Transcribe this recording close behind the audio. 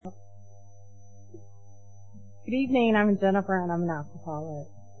Good evening, I'm Jennifer and I'm an alcoholic.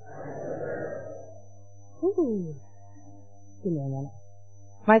 Ooh. Give me a minute.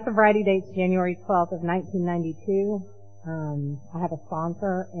 My sobriety date's January 12th of 1992. I have a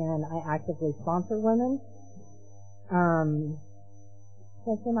sponsor and I actively sponsor women. Can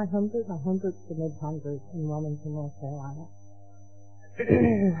I say my home group? My home group's the Mid-Con group in Wilmington, North Carolina.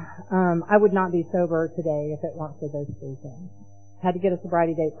 I would not be sober today if it weren't for those three things. Had to get a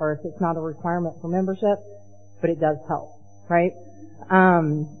sobriety date first. It's not a requirement for membership, but it does help, right?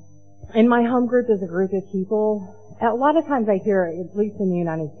 In my home group is a group of people. A lot of times I hear, at least in the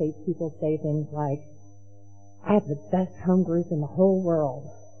United States, people say things like, I have the best home group in the whole world.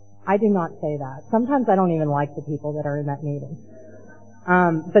 I do not say that. Sometimes I don't even like the people that are in that meeting.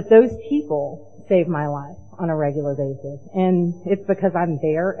 But those people save my life on a regular basis. And it's because I'm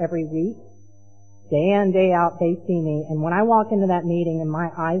there every week. Day in, day out, they see me. And when I walk into that meeting and my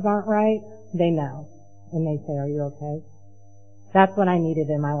eyes aren't right, they know. And they say, are you okay? That's what I needed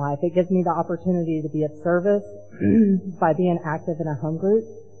in my life. It gives me the opportunity to be of service by being active in a home group.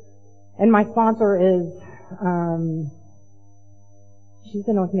 And my sponsor is, she's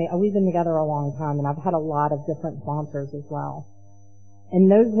been with me. We've been together a long time, and I've had a lot of different sponsors as well. And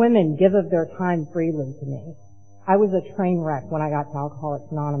those women give of their time freely to me. I was a train wreck when I got to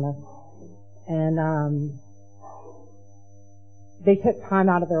Alcoholics Anonymous. And they took time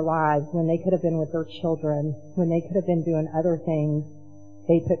out of their lives when they could have been with their children, when they could have been doing other things.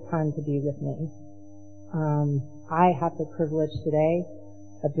 They took time to be with me. I have the privilege today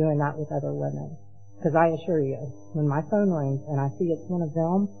of doing that with other women. Because I assure you, when my phone rings and I see it's one of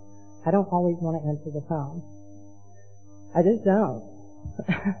them, I don't always want to answer the phone. I just don't.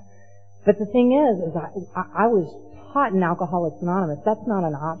 But the thing is I was taught in Alcoholics Anonymous, that's not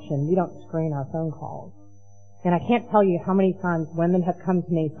an option. We don't screen our phone calls. And I can't tell you how many times women have come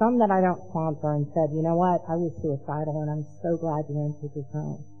to me, some that I don't sponsor, and said, you know what, I was suicidal and I'm so glad you answered the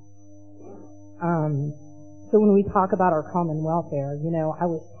phone. So when we talk about our common welfare, you know, I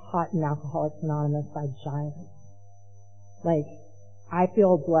was taught in Alcoholics Anonymous by giants. Like, I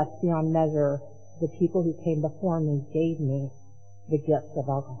feel blessed beyond measure. The people who came before me gave me the gifts of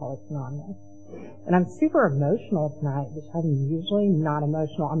Alcoholics Anonymous. And I'm super emotional tonight, which I'm usually not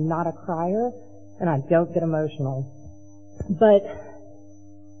emotional. I'm not a crier, and I don't get emotional. But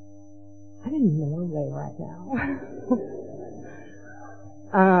I'm in Norway right now.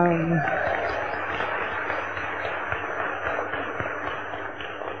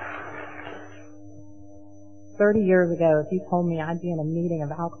 30 years ago, if you told me I'd be in a meeting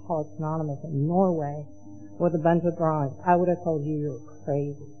of Alcoholics Anonymous in Norway with a bunch of drunks, I would have told you you were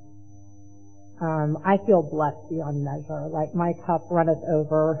crazy. I feel blessed beyond measure. Like, my cup runneth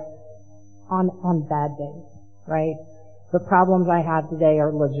over on bad days, right? The problems I have today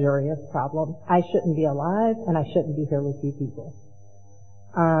are luxurious problems. I shouldn't be alive, and I shouldn't be here with you people.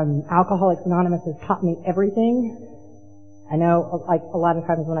 Alcoholics Anonymous has taught me everything. I know, like, a lot of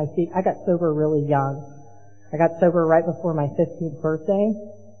times when I speak, I got sober really young. I got sober right before my 15th birthday.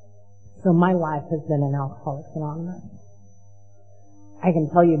 So my life has been in Alcoholics Anonymous. I can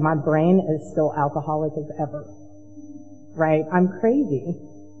tell you my brain is still alcoholic as ever. Right? I'm crazy.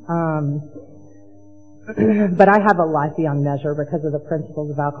 But I have a life beyond measure because of the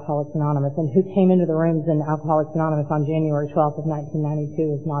principles of Alcoholics Anonymous. And who came into the rooms in Alcoholics Anonymous on January 12th of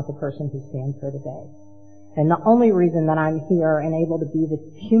 1992 is not the person who stands here today. And the only reason that I'm here and able to be the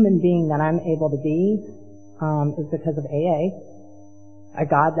human being that I'm able to be is because of AA, a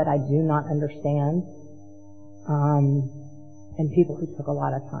God that I do not understand, and people who took a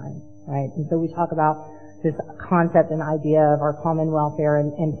lot of time, right? And so we talk about this concept and idea of our common welfare,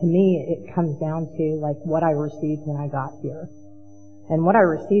 and to me it comes down to like what I received when I got here. And what I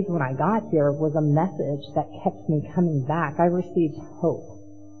received when I got here was a message that kept me coming back. I received hope.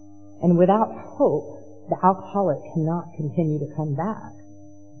 And without hope, the alcoholic cannot continue to come back.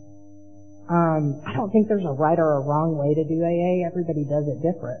 I don't think there's a right or a wrong way to do AA. Everybody does it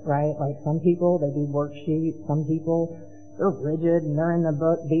different, right? Like, some people, they do worksheets. Some people, they're rigid and they're in the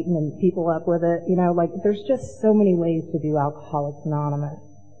book beating people up with it. You know, like, there's just so many ways to do Alcoholics Anonymous.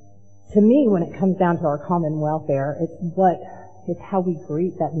 To me, when it comes down to our common welfare, it's how we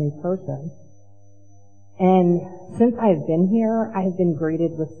greet that new person. And since I've been here, I have been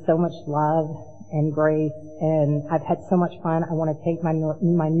greeted with so much love and grace, and I've had so much fun. I want to take my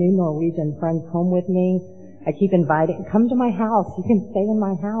new Norwegian friends home with me. I keep inviting, come to my house. You can stay in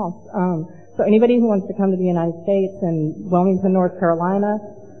my house. So anybody who wants to come to the United States and Wilmington, North Carolina,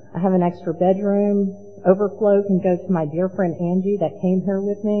 I have an extra bedroom. Overflow can go to my dear friend Angie that came here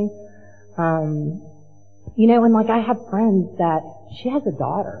with me. You know, and like, I have friends that she has a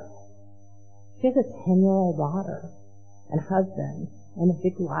daughter. She has a 10-year-old daughter and husband and a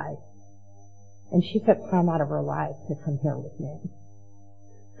big life. And she took time out of her life to come here with me.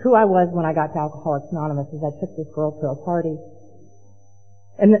 Who I was when I got to Alcoholics Anonymous is I took this girl to a party,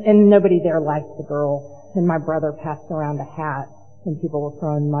 and nobody there liked the girl. And my brother passed around a hat, and people were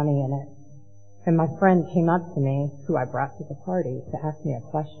throwing money in it. And my friend came up to me, who I brought to the party, to ask me a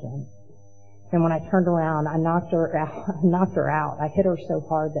question. And when I turned around, I knocked her out. I hit her so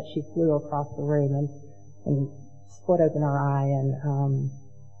hard that she flew across the room and split open her eye. And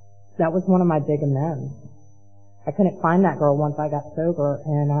that was one of my big amends. I couldn't find that girl once I got sober.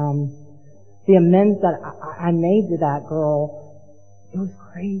 And the amends that I made to that girl, it was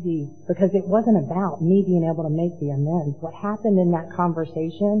crazy because it wasn't about me being able to make the amends. What happened in that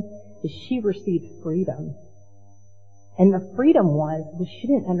conversation is she received freedom. And the freedom was she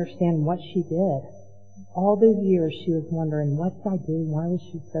didn't understand what she did. All those years she was wondering, what did I do? Why was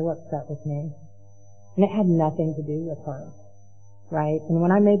she so upset with me? And it had nothing to do with her, right? And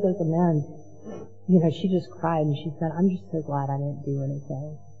when I made those amends, she just cried and she said, I'm just so glad I didn't do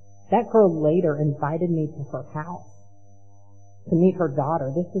anything. That girl later invited me to her house to meet her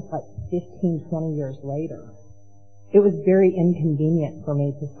daughter. This was like 15, 20 years later. It was very inconvenient for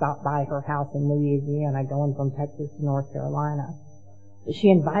me to stop by her house in Louisiana going from Texas to North Carolina. But she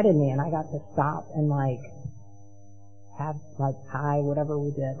invited me and I got to stop and have pie, whatever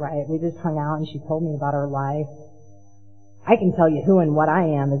we did, right? We just hung out and she told me about her life. I can tell you who and what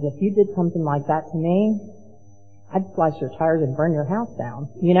I am is if you did something like that to me, I'd slice your tires and burn your house down.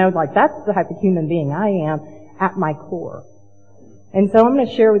 That's the type of human being I am at my core. And so I'm going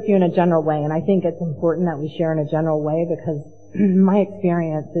to share with you in a general way, and I think it's important that we share in a general way because my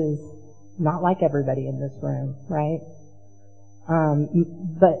experience is not like everybody in this room, right?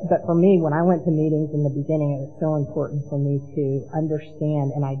 But for me, when I went to meetings in the beginning, it was so important for me to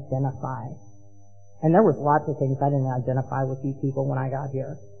understand and identify. And there was lots of things I didn't identify with you people when I got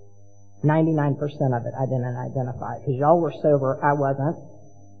here. 99% of it I didn't identify because y'all were sober, I wasn't.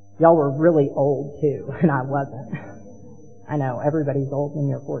 Y'all were really old too, and I wasn't. I know everybody's old when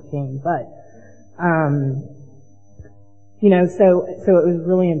you're 14, but so it was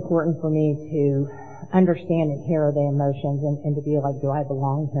really important for me to understand and hear the emotions and to be like, do I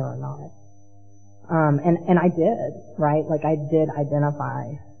belong here or not? And I did, right? I did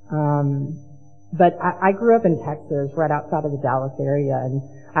identify. But I grew up in Texas, right outside of the Dallas area, and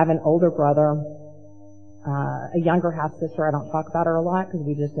I have an older brother, a younger half sister. I don't talk about her a lot because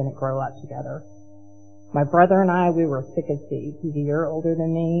we just didn't grow up together. My brother and I, we were thick as thieves. He's a year older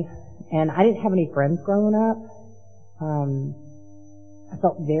than me, and I didn't have any friends growing up. I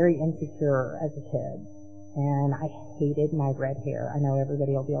felt very insecure as a kid, and I hated my red hair. I know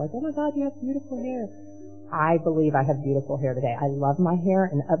everybody will be like, oh my God, you have beautiful hair. I believe I have beautiful hair today. I love my hair,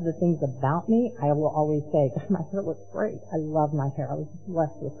 and of the things about me, I will always say, God, my hair looks great. I love my hair. I was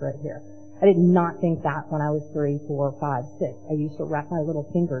blessed with great hair. I did not think that when I was 3, 4, 5, 6. I used to wrap my little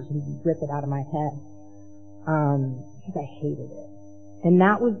fingers and rip it out of my head. Because I hated it. And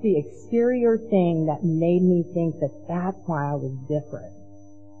that was the exterior thing that made me think that that's why I was different.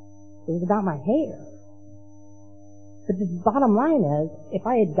 It was about my hair. But the bottom line is, if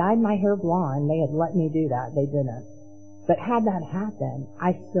I had dyed my hair blonde, they had let me do that. They didn't. But had that happened,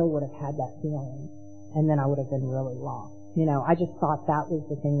 I still would have had that feeling. And then I would have been really lost. I just thought that was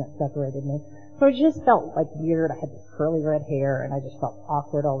the thing that separated me. So it just felt weird. I had this curly red hair and I just felt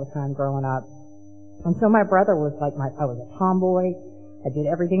awkward all the time growing up. And so my brother was I was a tomboy. I did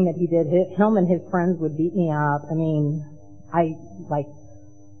everything that he did. Him and his friends would beat me up. I mean, I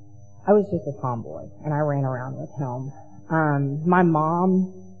was just a tomboy and I ran around with him. My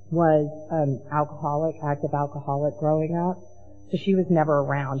mom was active alcoholic growing up. So she was never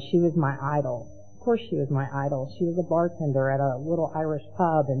around. She was my idol. Of course she was my idol. She was a bartender at a little Irish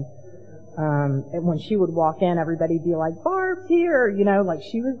pub and when she would walk in, everybody'd be like, Barb's here,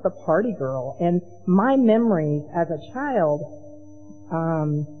 she was the party girl. And my memories as a child,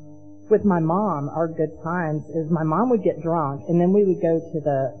 with my mom, our good times, is my mom would get drunk and then we would go to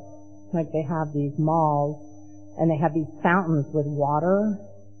they have these malls and they have these fountains with water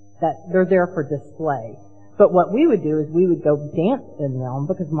that they're there for display. But what we would do is we would go dance in them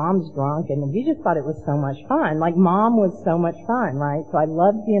because mom's drunk and we just thought it was so much fun. Mom was so much fun, right? So I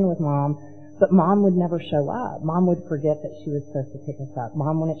loved being with mom, but mom would never show up. Mom would forget that she was supposed to pick us up.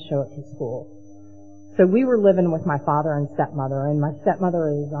 Mom wouldn't show up to school. So we were living with my father and stepmother, and my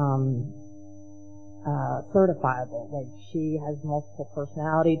stepmother is certifiable. She has multiple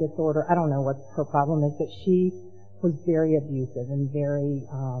personality disorder. I don't know what her problem is, but she was very abusive and very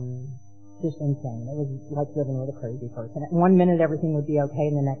just insane. It was like living with a crazy person. At one minute everything would be okay,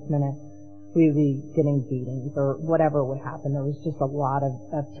 and the next minute we would be getting beatings or whatever would happen. There was just a lot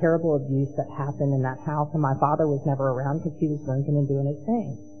of terrible abuse that happened in that house, and my father was never around because he was drinking and doing his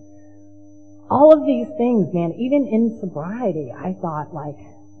thing. All of these things, man, even in sobriety, I thought, like,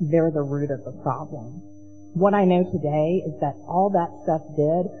 they're the root of the problem. What I know today is that all that stuff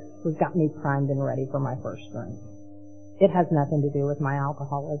did was got me primed and ready for my first drink. It has nothing to do with my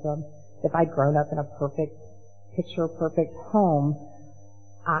alcoholism. If I'd grown up in a perfect, picture-perfect home,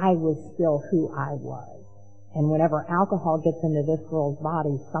 I was still who I was. And whenever alcohol gets into this girl's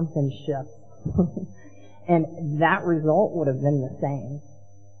body, something shifts. And that result would have been the same.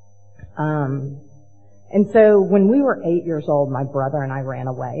 And so when we were 8 years old, my brother and I ran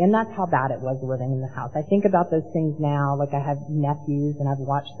away. And that's how bad it was living in the house. I think about those things now, like I have nephews and I've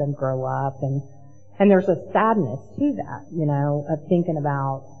watched them grow up, and there's a sadness to that, you know, of thinking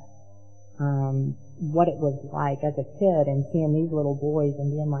about what it was like as a kid and seeing these little boys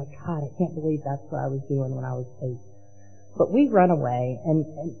and being like, God, I can't believe that's what I was doing when I was 8. But we run away, and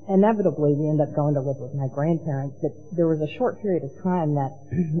inevitably we end up going to live with my grandparents. But there was a short period of time that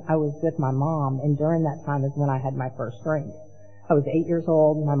I was with my mom, and during that time is when I had my first drink. I was 8 years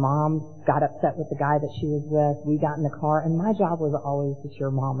old. My mom got upset with the guy that she was with. We got in the car, and my job was always to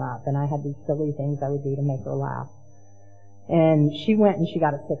cheer mom up, and I had these silly things I would do to make her laugh. And she went and she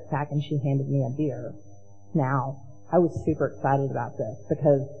got a 6-pack and she handed me a beer. Now, I was super excited about this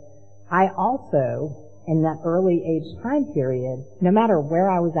because I also, in that early age time period, no matter where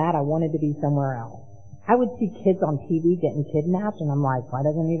I was at, I wanted to be somewhere else. I would see kids on TV getting kidnapped, and I'm like, why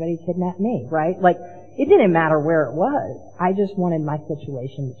doesn't anybody kidnap me, right? Like, it didn't matter where it was. I just wanted my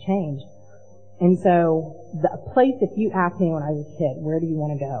situation to change. And so, the place, if you asked me when I was a kid, where do you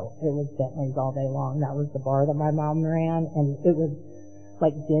want to go? It was Bentley's all day long. That was the bar that my mom ran, and it was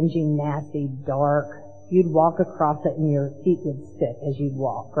like dingy, nasty, dark. You'd walk across it and your feet would stick as you'd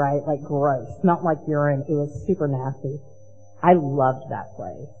walk, right? Like gross. Smelled like urine. It was super nasty. I loved that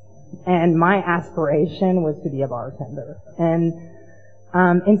place. And my aspiration was to be a bartender. And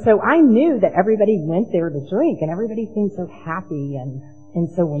so I knew that everybody went there to drink and everybody seemed so happy, and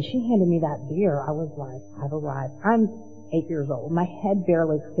so when she handed me that beer, I was like, I've arrived. I'm 8 years old. My head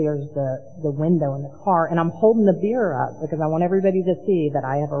barely clears the window in the car, and I'm holding the beer up because I want everybody to see that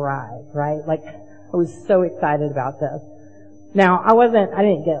I have arrived, right? Like, I was so excited about this. Now, I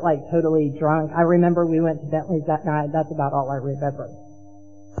didn't get like totally drunk. I remember we went to Bentley's that night. That's about all I remember.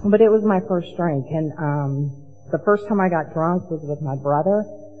 But it was my first drink, and the first time I got drunk was with my brother.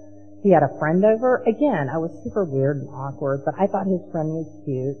 He had a friend over. Again, I was super weird and awkward, but I thought his friend was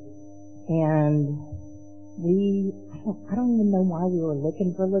cute. And I don't even know why we were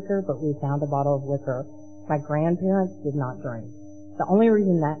looking for liquor, but we found a bottle of liquor. My grandparents did not drink. The only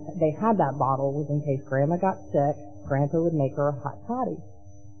reason that they had that bottle was in case Grandma got sick, Grandpa would make her a hot toddy.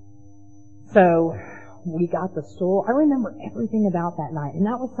 So we got the stool. I remember everything about that night, and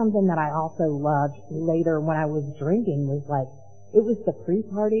that was something that I also loved later when I was drinking, was like, it was the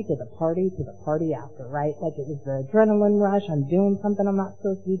pre-party to the party to the party after, right? Like, it was the adrenaline rush. I'm doing something I'm not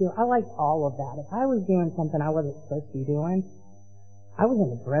supposed to be doing. I liked all of that. If I was doing something I wasn't supposed to be doing, I was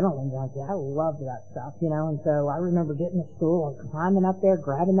an adrenaline junkie. I loved that stuff, you know, and so I remember getting the stool and climbing up there,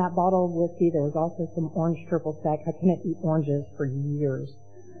 grabbing that bottle of whiskey. There was also some orange triple sec. I couldn't eat oranges for years.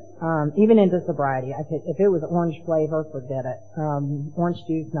 Even into sobriety. If it was orange flavor, forget it. Orange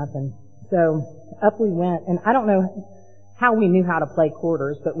juice, nothing. So up we went, and I don't know how we knew how to play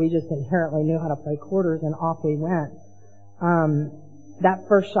quarters, but we just inherently knew how to play quarters, and off we went. That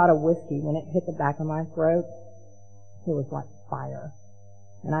first shot of whiskey, when it hit the back of my throat, it was like fire.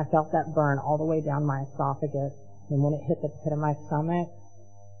 And I felt that burn all the way down my esophagus, and when it hit the pit of my stomach,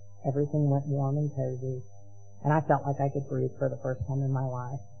 everything went warm and cozy, and I felt like I could breathe for the first time in my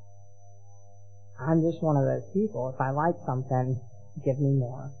life. I'm just one of those people. If I like something, give me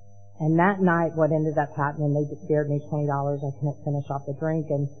more. And that night, what ended up happening, they dared me $20. I couldn't finish off the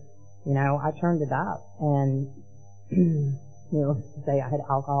drink, and, you know, I turned it up. And, needless to say, I had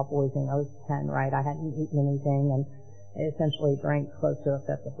alcohol poisoning. I was 10, right? I hadn't eaten anything, and I essentially drank close to a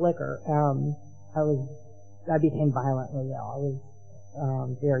fifth of liquor. I became violently ill. I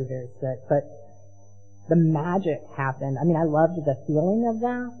was, very, very sick. But the magic happened. I mean, I loved the feeling of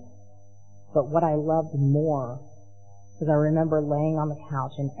that, but what I loved more, because I remember laying on the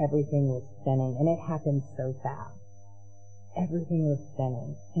couch and everything was spinning, and it happened so fast. Everything was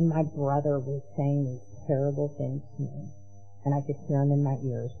spinning, and my brother was saying these terrible things to me, and I could hear him in my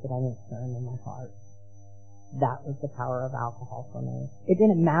ears, but I didn't hear him in my heart. That was the power of alcohol for me. It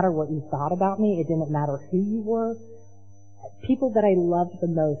didn't matter what you thought about me. It didn't matter who you were. People that I loved the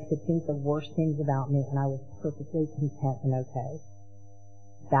most could think the worst things about me, and I was perfectly content and okay.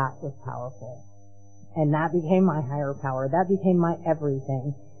 that was powerful. And that became my higher power. That became my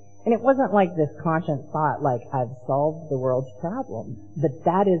everything. And it wasn't like this conscious thought, like I've solved the world's problems. But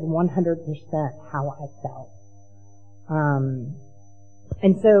that is 100% how I felt.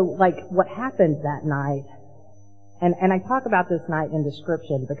 And so, like, what happened that night, and I talk about this night in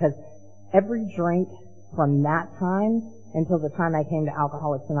description because every drink from that time until the time I came to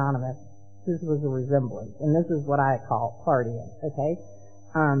Alcoholics Anonymous, this was a resemblance. And this is what I call partying, okay?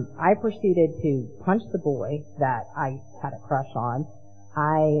 I proceeded to punch the boy that I had a crush on.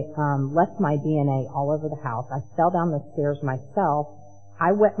 I left my DNA all over the house. I fell down the stairs myself.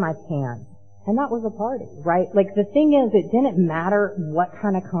 I wet my pants. And that was a party, right? Like, the thing is, it didn't matter what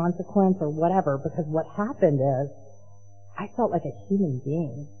kind of consequence or whatever, because what happened is, I felt like a human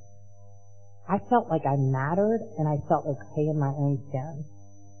being. I felt like I mattered, and I felt okay in my own skin.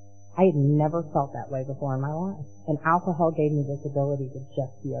 I had never felt that way before in my life. And alcohol gave me this ability to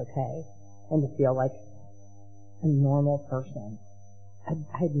just be okay, and to feel like a normal person. I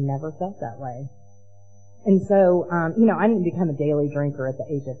had never felt that way. And so, I didn't become a daily drinker at the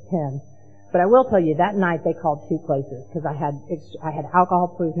age of 10. But I will tell you, that night they called 2 places because I had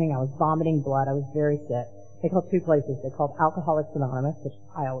alcohol poisoning. I was vomiting blood. I was very sick. They called 2 places. They called Alcoholics Anonymous, which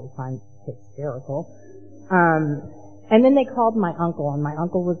I always find hysterical. And then they called my uncle, and my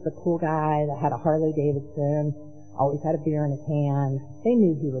uncle was the cool guy that had a Harley Davidson, always had a beer in his hand. They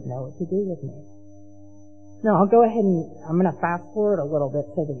knew he would know what to do with me. Now, I'll go ahead and I'm going to fast forward a little bit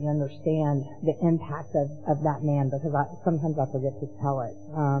so that you understand the impact of that man, because sometimes I forget to tell it.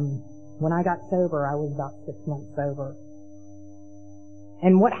 When I got sober, I was about 6 months sober.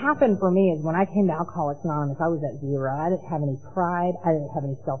 And what happened for me is when I came to Alcoholics Anonymous, I was at 0. I didn't have any pride. I didn't have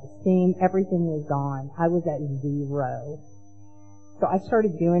any self-esteem. Everything was gone. I was at 0. So I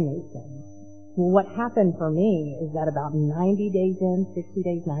started doing these things. Well, what happened for me is that about 90 days in, 60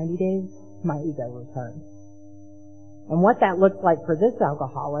 days, 90 days, my ego returned. And what that looks like for this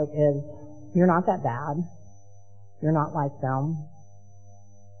alcoholic is, you're not that bad. You're not like them.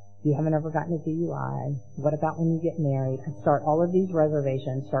 You haven't ever gotten a DUI. What about when you get married? I start all of these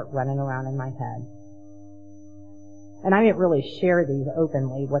reservations start running around in my head. And I didn't really share these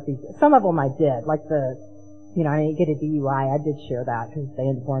openly, some of them I did, like I didn't get a DUI. I did share that because they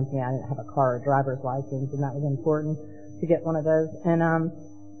informed me I didn't have a car or driver's license, and that was important to get one of those. And,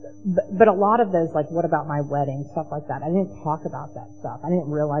 but a lot of those, like, what about my wedding, stuff like that, I didn't talk about that stuff. I didn't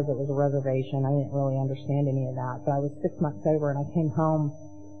realize it was a reservation. I didn't really understand any of that. But I was 6 months sober, and I came home,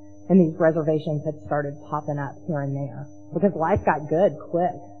 and these reservations had started popping up here and there. Because life got good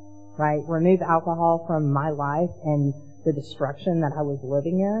quick, right? Remove alcohol from my life and the destruction that I was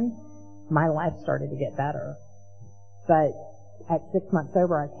living in, my life started to get better. But at 6 months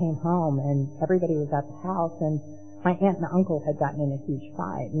sober, I came home, and everybody was at the house, and my aunt and uncle had gotten in a huge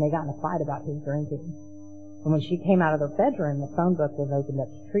fight, and they got in a fight about his drinking. And when she came out of their bedroom, the phone book was opened up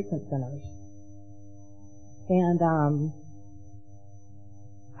to treatment centers. And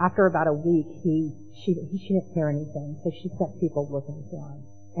after about a week, she didn't hear anything, so she sent people looking for him.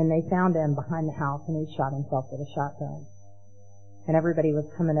 And they found him behind the house, and he shot himself with a shotgun. And everybody was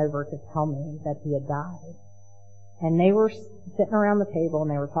coming over to tell me that he had died. And they were sitting around the table,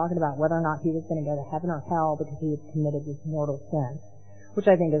 and they were talking about whether or not he was going to go to heaven or hell because he had committed this mortal sin, which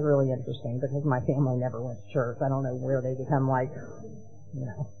I think is really interesting because my family never went to church. I don't know where they become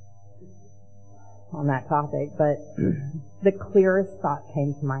on that topic, but the clearest thought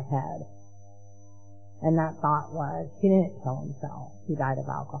came to my head. And that thought was, he didn't kill himself. He died of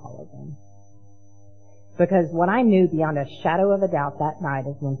alcoholism. Because what I knew beyond a shadow of a doubt that night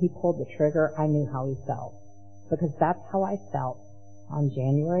is when he pulled the trigger, I knew how he felt. Because that's how I felt on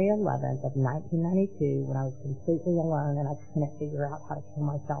January 11th of 1992 when I was completely alone and I couldn't figure out how to kill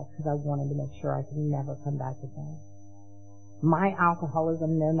myself because I wanted to make sure I could never come back again. My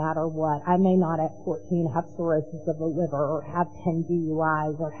alcoholism, no matter what, I may not at 14 have cirrhosis of the liver or have 10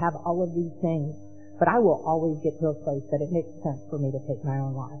 DUIs or have all of these things, but I will always get to a place that it makes sense for me to take my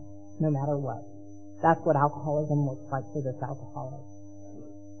own life, no matter what. That's what alcoholism looks like for this alcoholic.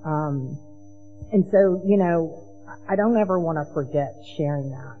 And so, I don't ever want to forget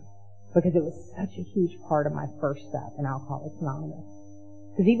sharing that because it was such a huge part of my first step in Alcoholics Anonymous.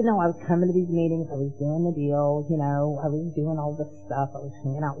 Because even though I was coming to these meetings, I was doing the deal, I was doing all this stuff, I was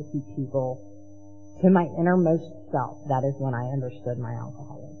hanging out with these people, to my innermost self, that is when I understood my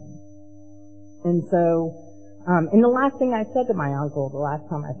alcoholism. And so, and the last thing I said to my uncle the last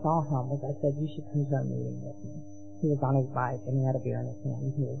time I saw him was I said, you should come to a meeting with me. He was on his bike and he had a beer in his hand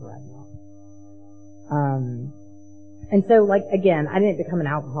and he was riding off. And so, again, I didn't become an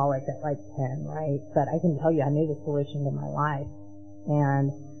alcoholic at 10, right? But I can tell you I knew the solution to my life.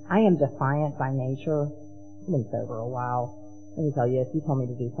 And I am defiant by nature. I've been sober a while. Let me tell you, if you tell me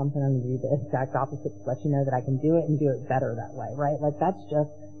to do something, I'm going to do the exact opposite to let you know that I can do it and do it better that way, right? Like that's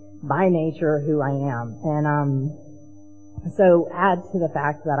just by nature who I am. And so add to the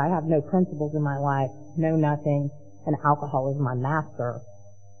fact that I have no principles in my life, no nothing, and alcohol is my master.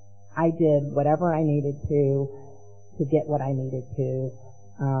 I did whatever I needed to get what I needed to.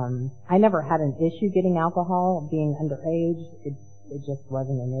 I never had an issue getting alcohol. Being underage, it just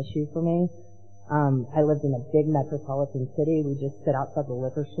wasn't an issue for me. I lived in a big metropolitan city. We just sit outside the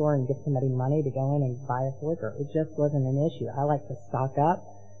liquor store and give somebody money to go in and buy us liquor. It just wasn't an issue. I like to stock up,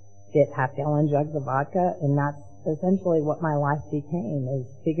 get half-gallon jugs of vodka, and that's essentially what my life became, is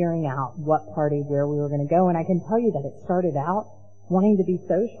figuring out what party, where we were going to go. And I can tell you that it started out wanting to be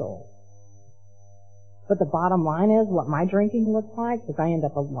social. But the bottom line is what my drinking looks like is I end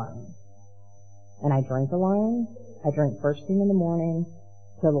up alone. And I drink alone. I drink first thing in the morning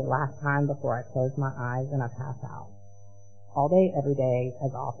till the last time before I close my eyes and I pass out. All day, every day,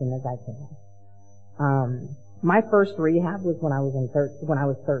 as often as I can. My first rehab was when I was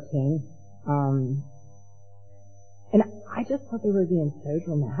 13. And I just thought they were being so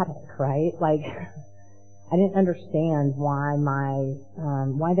dramatic, right? Like, I didn't understand why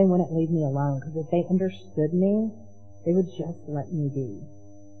they wouldn't leave me alone. Because if they understood me, they would just let me be.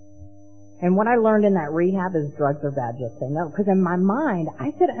 And what I learned in that rehab is drugs are bad, just say no. Because in my mind,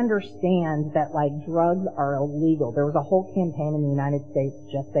 I could understand that like drugs are illegal. There was a whole campaign in the United States,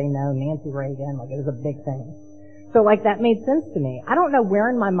 just say no, Nancy Reagan, like it was a big thing. So like that made sense to me. I don't know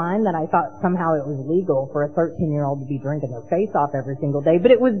where in my mind that I thought somehow it was legal for a 13-year-old to be drinking their face off every single day, but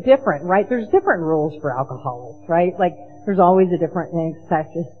it was different, right? There's different rules for alcoholics, right? Like there's always a different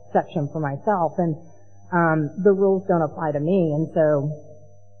exception for myself, and the rules don't apply to me, and so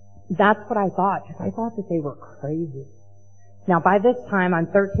that's what I thought, because I thought that they were crazy. Now, by this time,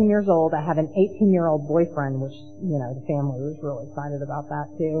 I'm 13 years old. I have an 18-year-old boyfriend, which, you know, the family was really excited about that,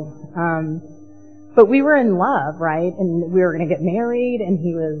 too. But we were in love, right? And we were going to get married, and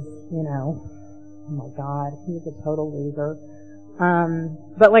he was, you know, oh my God, he was a total loser.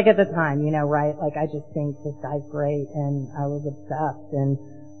 But like at the time, you know, right? Like I just think this guy's great, and I was obsessed, and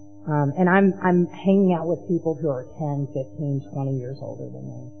I'm hanging out with people who are 10, 15, 20 years older than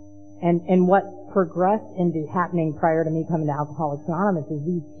me. And what progressed into happening prior to me coming to Alcoholics Anonymous is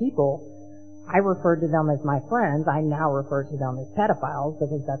these people, I referred to them as my friends. I now refer to them as pedophiles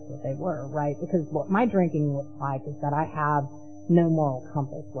because that's what they were, right? Because what my drinking looks like is that I have no moral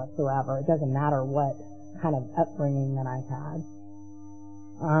compass whatsoever. It doesn't matter what kind of upbringing that I've had.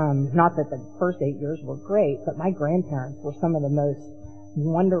 Not that the first 8 years were great, but my grandparents were some of the most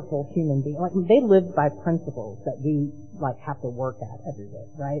wonderful human beings. Like they lived by principles that we like have to work at every day,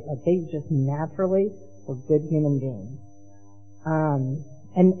 right? Like they just naturally were good human beings.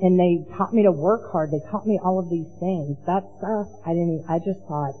 And they taught me to work hard. They taught me all of these things. That stuff, I just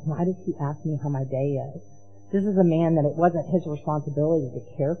thought, why does he ask me how my day is? This is a man that it wasn't his responsibility to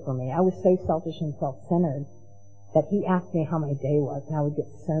care for me. I was so selfish and self-centered that he asked me how my day was, and I would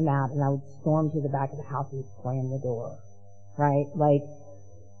get so mad, and I would storm to the back of the house and slam the door. Right? Like,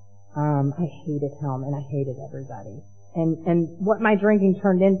 I hated him and I hated everybody. And what my drinking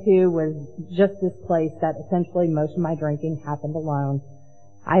turned into was just this place that essentially most of my drinking happened alone.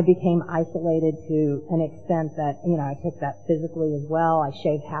 I became isolated to an extent that, you know, I took that physically as well. I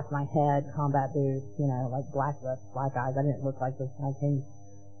shaved half my head, combat boots, you know, like black lips, black eyes. I didn't look like this when I came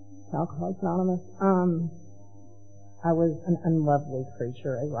to Alcoholics Anonymous. I was an unlovely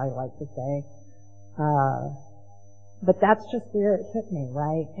creature, as I like to say. But that's just where it took me,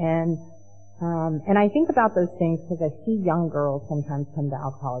 right? And I think about those things because I see young girls sometimes come to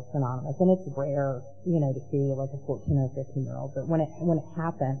Alcoholics Anonymous, and it's rare, you know, to see like a 14 or 15-year-old. But when it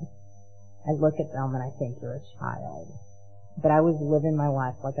happens, I look at them and I think you're a child. But I was living my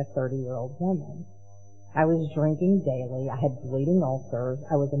life like a 30-year-old woman. I was drinking daily. I had bleeding ulcers.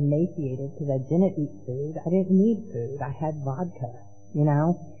 I was emaciated because I didn't eat food. I didn't need food. I had vodka, you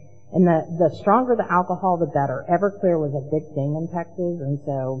know. And the stronger the alcohol, the better. Everclear was a big thing in Texas, and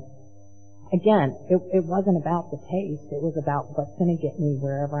so, again, it wasn't about the taste. It was about what's going to get me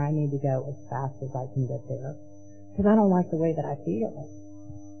wherever I need to go as fast as I can get there. Because I don't like the way that I feel.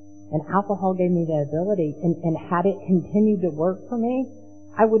 And alcohol gave me the ability, and had it continued to work for me,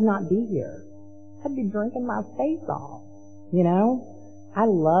 I would not be here. I'd be drinking my face off, you know? I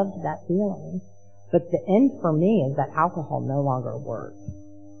loved that feeling. But the end for me is that alcohol no longer worked.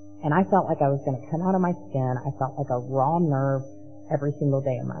 And I felt like I was going to come out of my skin. I felt like a raw nerve every single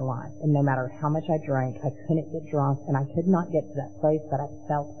day of my life. And no matter how much I drank, I couldn't get drunk, and I could not get to that place that I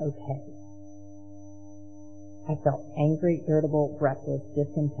felt okay. I felt angry, irritable, restless,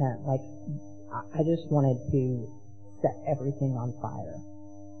 discontent. Like, I just wanted to set everything on fire.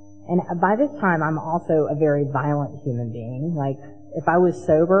 And by this time, I'm also a very violent human being. Like, if I was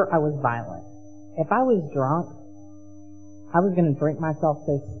sober, I was violent. If I was drunk, I was going to drink myself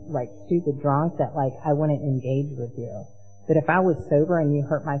so, like, stupid drunk that, like, I wouldn't engage with you. But if I was sober and you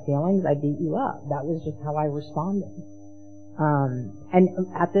hurt my feelings, I'd beat you up. That was just how I responded. And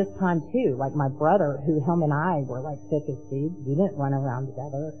at this time too, like my brother, who him and I were like thick as thieves, we didn't run around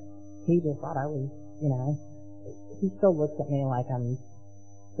together. He just thought I was, he still looks at me like I'm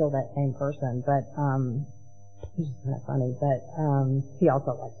still that same person, but, it's just kind of funny, but, he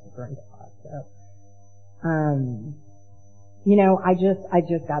also likes to drink a lot, so, I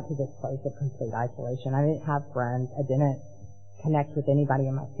just got to this place of complete isolation. I didn't have friends. I didn't connect with anybody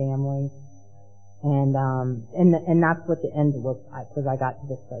in my family. And that's what the end looked like, because I got to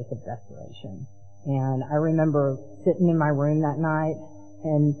this place of desperation. And I remember sitting in my room that night,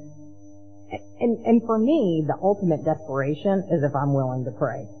 and for me, the ultimate desperation is if I'm willing to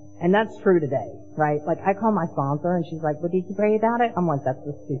pray. And that's true today, right? Like, I call my sponsor, and she's like, well, did you pray about it? I'm like, that's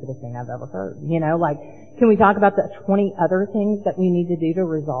the stupidest thing I've ever heard. Like, can we talk about the 20 other things that we need to do to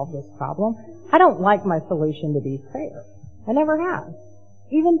resolve this problem? I don't like my solution to be prayer. I never have.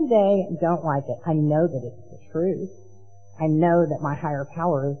 Even today, I don't like it. I know that it's the truth. I know that my higher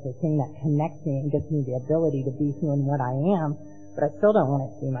power is the thing that connects me and gives me the ability to be who and what I am, but I still don't want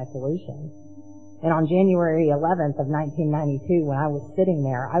it to be my solution. And on January 11th of 1992, when I was sitting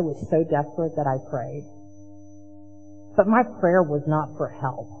there, I was so desperate that I prayed. But my prayer was not for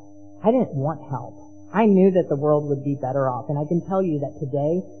help. I didn't want help. I knew that the world would be better off, and I can tell you that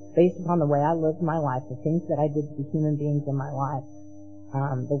today, based upon the way I lived my life, the things that I did to human beings in my life,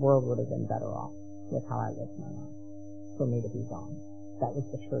 the world would have been better off with how I lived my life for me to be gone. That was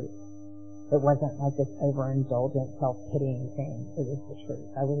the truth. It wasn't like this overindulgent, self-pitying thing. It was the truth.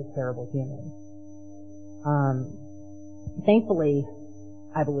 I was a terrible human. Thankfully,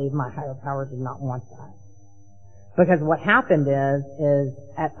 I believe my higher power did not want that. Because what happened is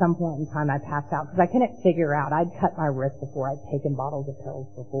at some point in time I passed out because I couldn't figure out. I'd cut my wrist before. I'd taken bottles of pills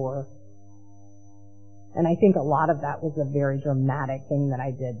before. And I think a lot of that was a very dramatic thing that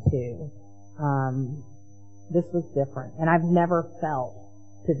I did too. This was different. And I've never felt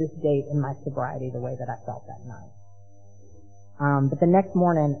to this date in my sobriety the way that I felt that night. But the next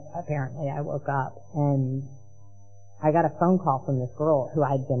morning, apparently, I woke up and I got a phone call from this girl who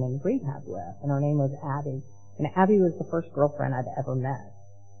I'd been in rehab with, and her name was Abby. And Abby was the first girlfriend I'd ever met.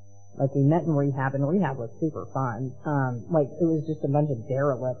 Like, we met in rehab, and rehab was super fun. It was just a bunch of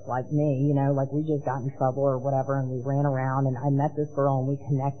derelicts like me, like we just got in trouble or whatever, and we ran around, and I met this girl, and we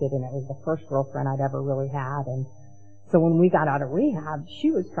connected, and it was the first girlfriend I'd ever really had. And so when we got out of rehab,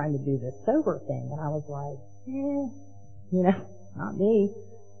 she was trying to do this sober thing, and I was like, not me.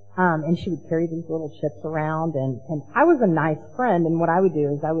 And she would carry these little chips around, and I was a nice friend, and what I would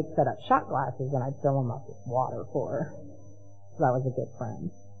do is I would set up shot glasses, and I'd fill them up with water for her. So I was a good friend.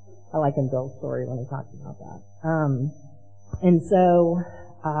 I like in Bill's story when he talks about that. And so,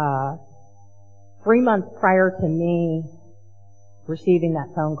 3 months prior to me receiving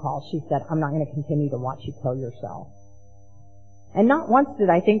that phone call, she said, I'm not going to continue to watch you kill yourself. And not once did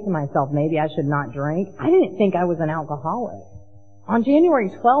I think to myself, maybe I should not drink. I didn't think I was an alcoholic. On January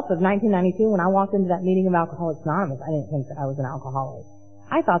 12th of 1992, when I walked into that meeting of Alcoholics Anonymous, I didn't think that I was an alcoholic.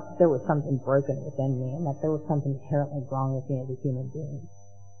 I thought that there was something broken within me and that there was something inherently wrong with me as a human being.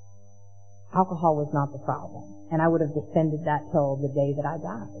 Alcohol was not the problem. And I would have defended that till the day that I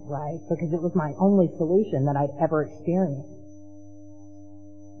died, right? Because it was my only solution that I'd ever experienced.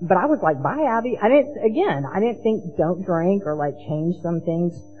 But I was like, bye, Abby. I didn't think don't drink or like change some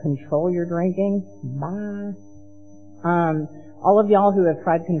things, control your drinking. Bye. All of y'all who have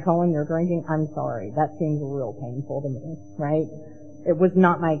tried controlling your drinking, I'm sorry. That seems real painful to me, right? It was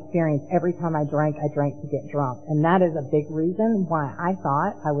not my experience. Every time I drank to get drunk. And that is a big reason why I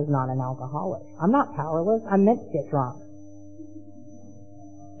thought I was not an alcoholic. I'm not powerless. I'm meant to get drunk.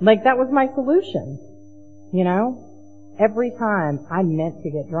 Like, that was my solution. Every time I meant to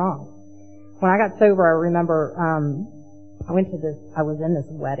get drunk. When I got sober, I remember, I was in this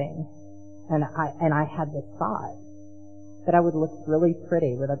wedding, and I had this thought that I would look really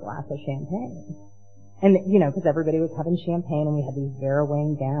pretty with a glass of champagne. And, because everybody was having champagne, and we had these Vera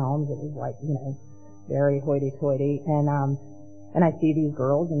Wang gowns. It was like, very hoity-toity. And I see these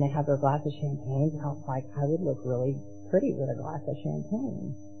girls, and they have their glass of champagne, and I was like, I would look really pretty with a glass of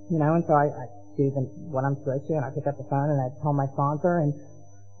champagne. And so I do what I'm supposed to, and I pick up the phone, and I tell my sponsor, and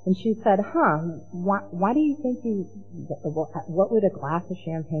she said, why do you think what would a glass of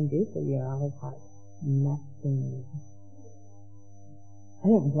champagne do for you? And I was like, nothing. I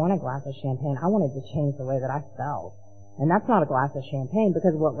didn't want a glass of champagne. I wanted to change the way that I felt. And that's not a glass of champagne,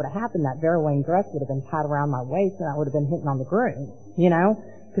 because what would have happened, that Vera Wang dress would have been tied around my waist and I would have been hitting on the groom, you know?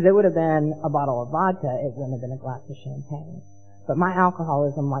 Because it would have been a bottle of vodka. It wouldn't have been a glass of champagne. But my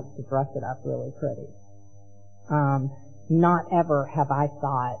alcoholism likes to dress it up really pretty. Not ever have I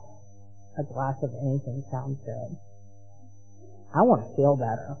thought a glass of anything sounds good. I want to feel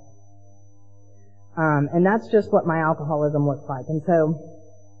better. And that's just what my alcoholism looks like. And so,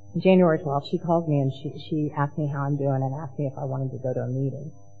 January 12th, she calls me and she asked me how I'm doing and asked me if I wanted to go to a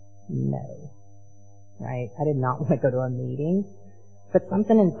meeting. No. Right? I did not want to go to a meeting. But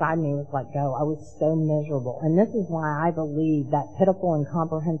something inside me was like, go. I was so miserable. And this is why I believe that pitiful,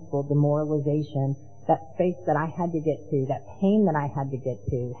 incomprehensible demoralization, that space that I had to get to, that pain that I had to get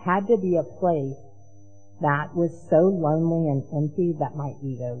to, had to be a place that was so lonely and empty that my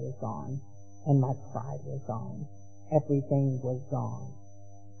ego was gone and my pride was gone. Everything was gone.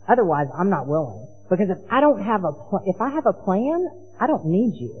 Otherwise, I'm not willing. Because if I have a plan, I don't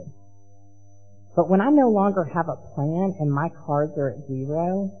need you. But when I no longer have a plan and my cards are at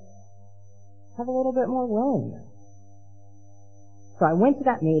zero, I have a little bit more willingness. So I went to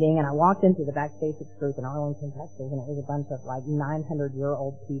that meeting and I walked into the Back Basics group in Arlington, Texas, and it was a bunch of like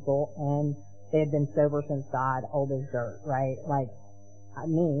 900-year-old people, and they had been sober since God, old as dirt, right? Like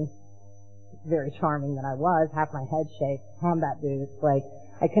me, very charming that I was, half my head shaved, combat boots, like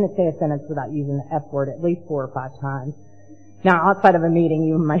I couldn't say a sentence without using the F word at least 4 or 5 times. Now, outside of a meeting,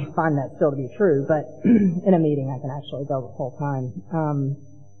 you might find that still to be true, but in a meeting, I can actually go the whole time.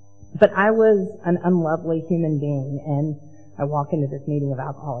 But I was an unlovely human being, and I walk into this meeting of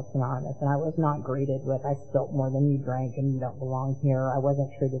Alcoholics Anonymous, and I was not greeted with, I spilt more than you drank, and you don't belong here. I wasn't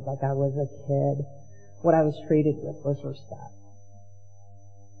treated like I was a kid. What I was treated with was respect.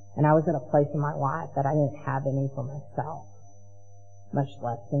 And I was at a place in my life that I didn't have any for myself, much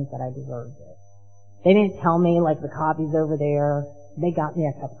less think that I deserved it. They didn't tell me, like, the coffee's over there. They got me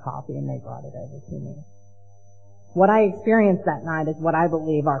a cup of coffee and they brought it over to me. What I experienced that night is what I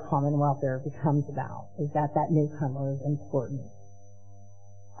believe our common welfare becomes about, is that newcomer is important.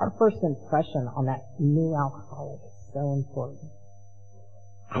 Our first impression on that new alcoholic is so important.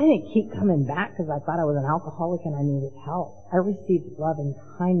 I didn't keep coming back because I thought I was an alcoholic and I needed help. I received love and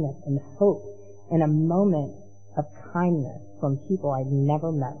kindness and hope in a moment of kindness from people I'd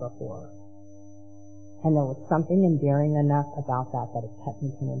never met before. And there was something endearing enough about that it kept me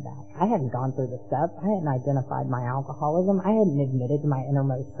coming back. I hadn't gone through the steps. I hadn't identified my alcoholism. I hadn't admitted to my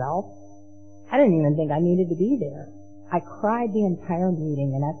innermost self. I didn't even think I needed to be there. I cried the entire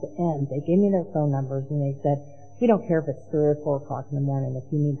meeting, and at the end, they gave me their phone numbers, and they said, we don't care if it's 3 or 4 o'clock in the morning. If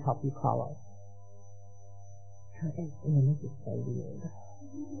you need help, you call us. And this is so weird.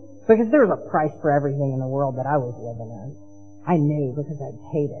 Because there was a price for everything in the world that I was living in. I knew because I'd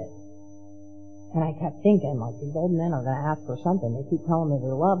paid it. And I kept thinking, like, these old men are going to ask for something. They keep telling me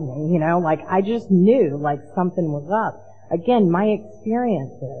they love me, you know? Like, I just knew, like, something was up. Again, my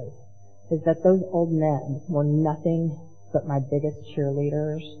experience is that those old men were nothing but my biggest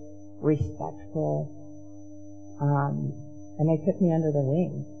cheerleaders, respectful, and they took me under their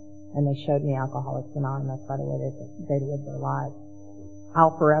wing. And they showed me Alcoholics Anonymous by the way they lived their lives.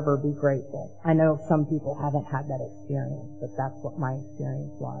 I'll forever be grateful. I know some people haven't had that experience, but that's what my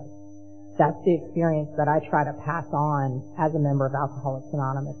experience was. That's the experience that I try to pass on as a member of Alcoholics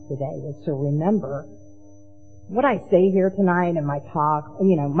Anonymous today, is to remember what I say here tonight in my talk.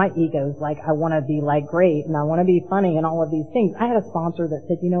 You know, my ego's like, I want to be like great and I want to be funny and all of these things. I had a sponsor that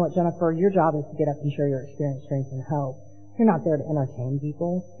said, you know what, Jennifer, your job is to get up and share your experience, strength, and hope. You're not there to entertain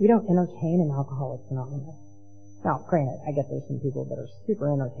people. You don't entertain in Alcoholics Anonymous. Now, granted, I get there's some people that are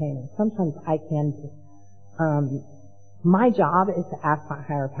super entertaining. Sometimes I can be. My job is to ask my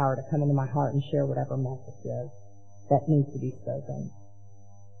higher power to come into my heart and share whatever message is that needs to be spoken.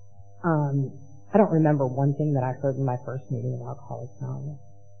 I don't remember one thing that I heard in my first meeting of Alcoholics Anonymous.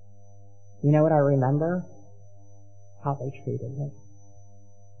 You know what I remember? How they treated me.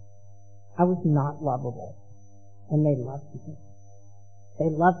 I was not lovable, and they loved me. They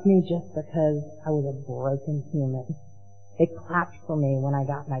loved me just because I was a broken human. They clapped for me when I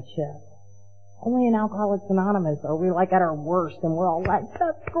got my chip. Only in Alcoholics Anonymous are we like at our worst and we're all like,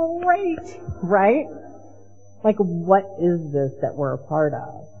 that's great, right? Like, what is this that we're a part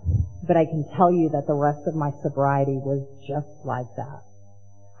of? But I can tell you that the rest of my sobriety was just like that.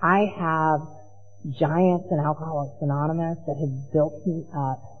 I have giants in Alcoholics Anonymous that have built me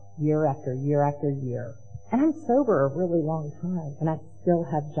up year after year after year. And I'm sober a really long time, and I still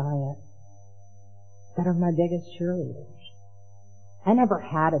have giants that are my biggest cheerleaders. I never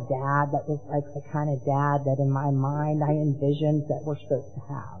had a dad that was like the kind of dad that in my mind I envisioned that we're supposed to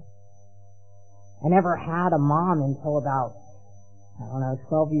have. I never had a mom until about,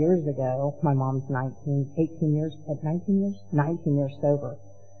 12 years ago. My mom's 19 years sober.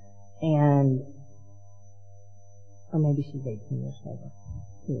 Or maybe she's 18 years sober.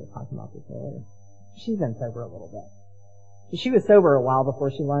 We were talking about this earlier. She's been sober a little bit. She was sober a while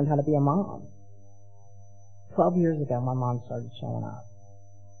before she learned how to be a mom. 12 years ago, my mom started showing up.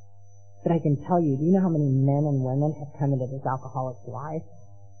 But I can tell you, do you know how many men and women have come into this alcoholic's life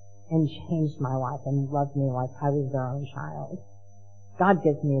and changed my life and loved me like I was their own child? God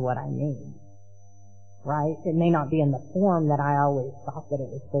gives me what I need, right? It may not be in the form that I always thought that it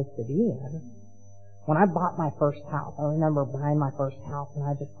was supposed to be in. When I bought my first house, I remember buying my first house and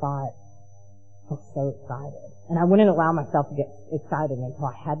I just thought, I was so excited. And I wouldn't allow myself to get excited until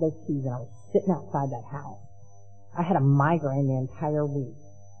I had those keys and I was sitting outside that house. I had a migraine the entire week.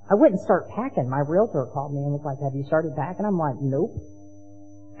 I wouldn't start packing. My realtor called me and was like, have you started packing? I'm like, nope.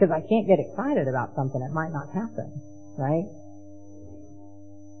 Because I can't get excited about something. It might not happen, right?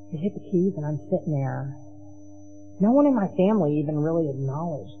 I hit the keys and I'm sitting there. No one in my family even really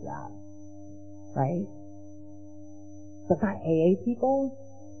acknowledged that, right? But my AA people,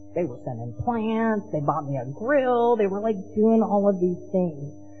 they were sending plants, they bought me a grill, they were like doing all of these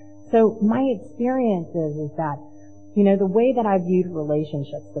things. So my experience is that, the way that I viewed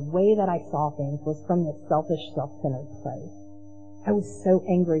relationships, the way that I saw things was from this selfish, self-centered place. I was so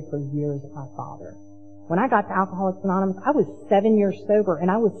angry for years at my father. When I got to Alcoholics Anonymous, I was 7 years sober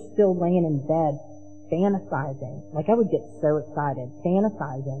and I was still laying in bed fantasizing. Like I would get so excited,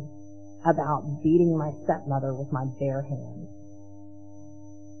 fantasizing about beating my stepmother with my bare hands.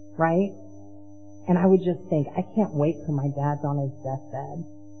 Right? And I would just think, I can't wait till my dad's on his deathbed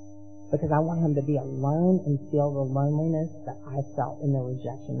because I want him to be alone and feel the loneliness that I felt and the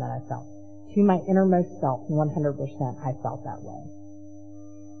rejection that I felt. To my innermost self, 100% I felt that way.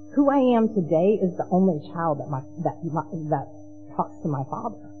 Who I am today is the only child that talks to my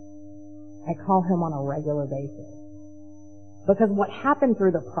father. I call him on a regular basis. Because what happened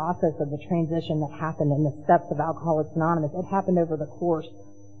through the process of the transition that happened in the steps of Alcoholics Anonymous, it happened over the course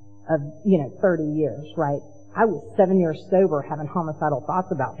of, 30 years, right? I was 7 years sober having homicidal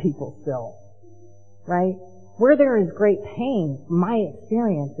thoughts about people still, right? Where there is great pain, my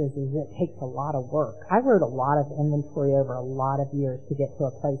experience is it takes a lot of work. I wrote a lot of inventory over a lot of years to get to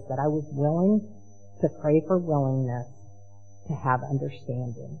a place that I was willing to pray for willingness to have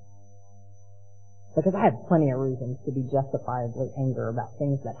understanding. Because I had plenty of reasons to be justifiably angry about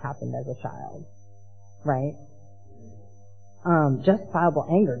things that happened as a child, right? Justifiable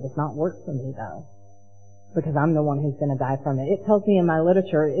anger does not work for me though, because I'm the one who's going to die from it. It tells me in my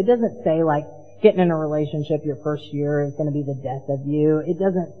literature, it doesn't say like getting in a relationship your first year is going to be the death of you. It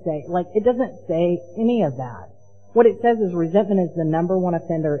doesn't say any of that. What it says is resentment is the number one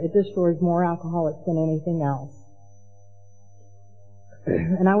offender. It destroys more alcoholics than anything else.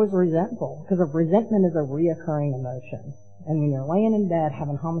 And I was resentful because resentment is a reoccurring emotion. And when you're laying in bed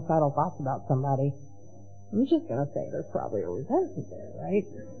having homicidal thoughts about somebody, I'm just going to say there's probably a resentment there, right?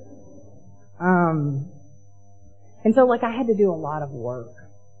 And so I had to do a lot of work.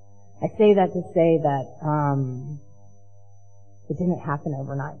 I say that to say that it didn't happen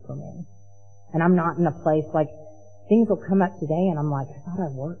overnight for me. And I'm not in a place things will come up today and I'm like, I thought I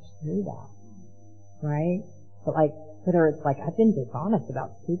worked through that. Right? But whether it's I've been dishonest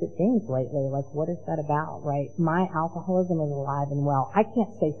about stupid things lately, what is that about, right? My alcoholism is alive and well. I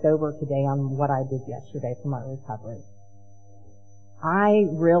can't stay sober today on what I did yesterday for my recovery. I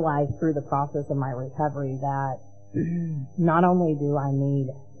realized through the process of my recovery that not only do I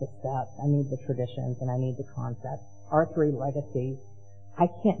need the steps, I need the traditions, and I need the concepts. R3 Legacy, I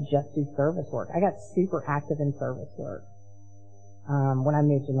can't just do service work. I got super active in service work when I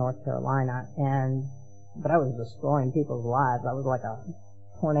moved to North Carolina, but I was destroying people's lives. I was like a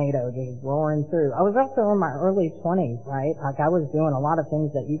tornado just roaring through. I was also in my early 20s, right? I was doing a lot of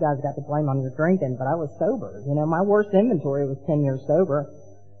things that you guys got to blame on your drinking, but I was sober. My worst inventory was 10 years sober.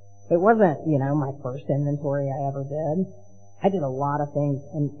 It wasn't, my first inventory I ever did. I did a lot of things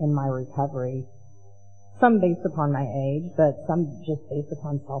in my recovery, some based upon my age, but some just based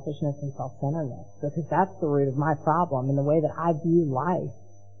upon selfishness and self-centeredness, because that's the root of my problem and the way that I view life.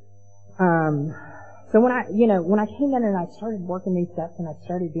 So when I came in and I started working these steps and I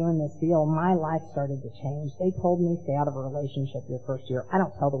started doing this deal, my life started to change. They told me stay out of a relationship your first year. I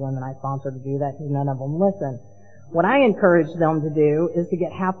don't tell the women I sponsor to do that because none of them listen. What I encourage them to do is to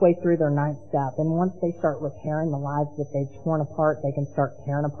get halfway through their 9th step, and once they start repairing the lives that they've torn apart, they can start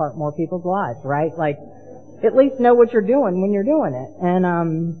tearing apart more people's lives, right? at least know what you're doing when you're doing it.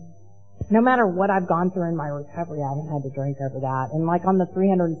 And, no matter what I've gone through in my recovery, I haven't had to drink over that. And like on the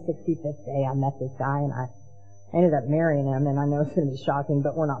 365th day, I met this guy and I ended up marrying him. And I know it's going to be shocking,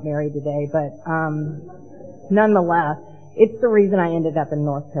 but we're not married today. But, nonetheless, it's the reason I ended up in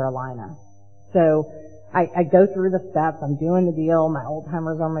North Carolina. So I go through the steps. I'm doing the deal. My old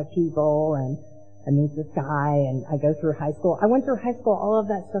timers are my people, and I meet this guy, and I go through high school. I went through high school, all of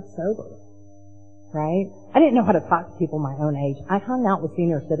that stuff sober, right? I didn't know how to talk to people my own age. I hung out with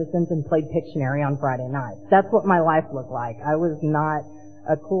senior citizens and played Pictionary on Friday nights. That's what my life looked like. I was not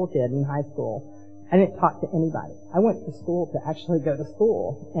a cool kid in high school. I didn't talk to anybody. I went to school to actually go to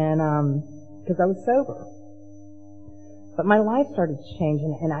school, and because I was sober. But my life started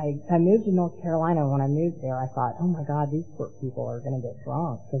changing, and I moved to North Carolina. When I moved there, I thought, oh my God, these poor people are going to get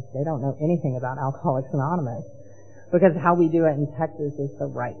drunk because they don't know anything about Alcoholics Anonymous. Because how we do it in Texas is the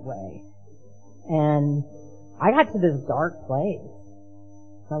right way. And I got to this dark place.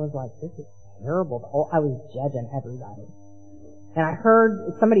 I was like, this is terrible. I was judging everybody. And I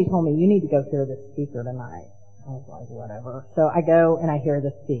heard, somebody told me, you need to go hear this speaker tonight. I was like, whatever. So I go and I hear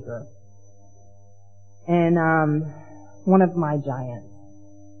the speaker. And, one of my giants,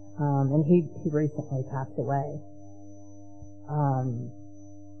 and he recently passed away.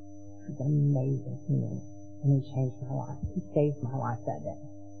 He's an amazing human, and he changed my life. He saved my life that day.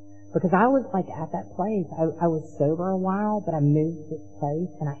 Because I was like at that place. I was sober a while, but I moved to this place,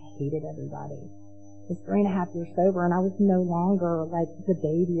 and I hated everybody. I was 3.5 years sober, and I was no longer like the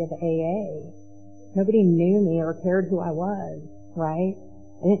baby of AA. Nobody knew me or cared who I was, right?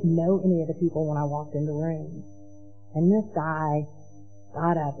 I didn't know any of the people when I walked into rooms. And this guy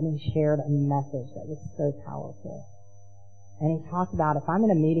got up and he shared a message that was so powerful. And he talked about, if I'm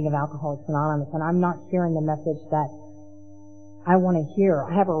in a meeting of Alcoholics Anonymous and I'm not hearing the message that I want to hear,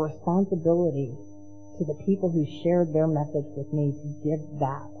 I have a responsibility to the people who shared their message with me to give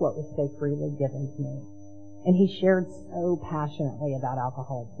back what was so freely given to me. And he shared so passionately about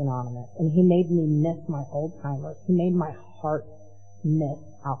Alcoholics Anonymous. And he made me miss my old timers. He made my heart miss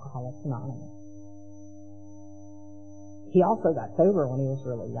Alcoholics Anonymous. He also got sober when he was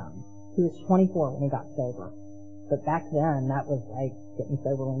really young. He was 24 when he got sober. But back then, that was like getting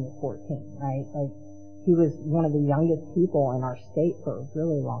sober when you're 14, right? Like, he was one of the youngest people in our state for a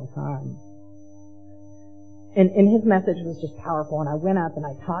really long time. And his message was just powerful, and I went up and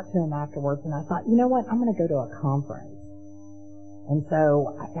I talked to him afterwards, and I thought, you know what, I'm going to go to a conference. And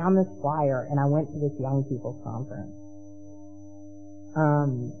so I found this flyer, and I went to this young people's conference.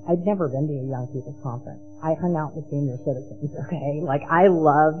 I'd never been to a young people's conference. I hung out with senior citizens, okay? Like, I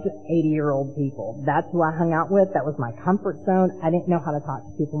loved 80-year-old people. That's who I hung out with. That was my comfort zone. I didn't know how to talk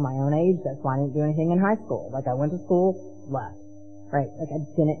to people my own age. That's why I didn't do anything in high school. Like, I went to school, left. Right? Like, I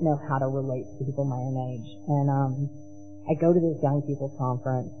didn't know how to relate to people my own age. And, I go to this young people's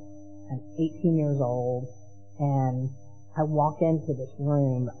conference. I'm 18 years old, and I walk into this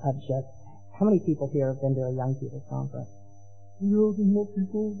room of just, how many people here have been to a young people's conference? So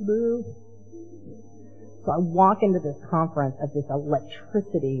I walk into this conference of this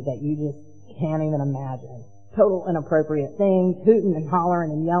electricity that you just can't even imagine. Total inappropriate things, hooting and hollering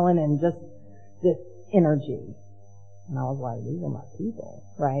and yelling, and just this energy. And I was like, these are my people,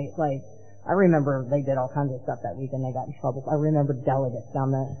 right? Like, I remember they did all kinds of stuff that weekend. They got in trouble. I remember delegates down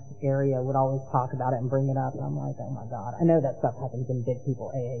the area would always talk about it and bring it up. And I'm like, oh my God. I know that stuff happens in big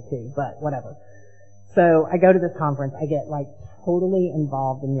people AA too, but whatever. So I go to this conference. I get like totally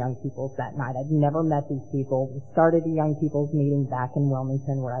involved in young people's that night. I'd never met these people. We started a young people's meeting back in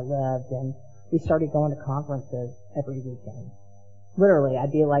Wilmington where I lived, and we started going to conferences every weekend. Literally,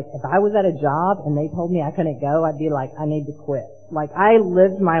 I'd be like, if I was at a job and they told me I couldn't go, I'd be like, I need to quit. Like, I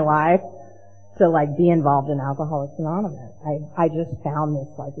lived my life to like be involved in Alcoholics Anonymous. I just found this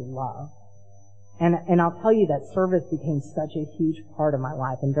like love. And I'll tell you that service became such a huge part of my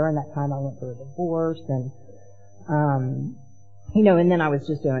life. And during that time, I went through a divorce, and and then I was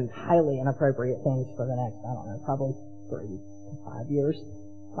just doing highly inappropriate things for the next, I don't know, probably 3 to 5 years.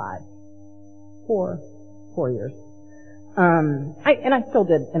 4 years. I still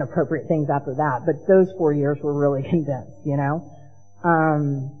did inappropriate things after that, but those 4 years were really condensed, you know.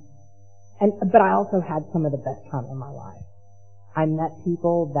 But I also had some of the best time in my life. I met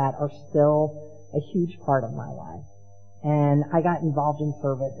people that are still a huge part of my life. And I got involved in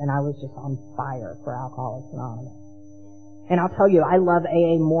service, and I was just on fire for Alcoholics Anonymous. And I'll tell you, I love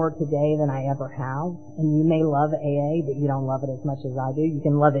AA more today than I ever have. And you may love AA, but you don't love it as much as I do. You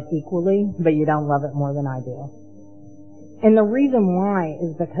can love it equally, but you don't love it more than I do. And the reason why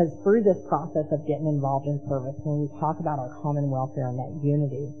is because through this process of getting involved in service, when we talk about our common welfare and that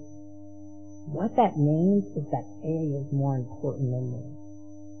unity, what that means is that AA is more important than me.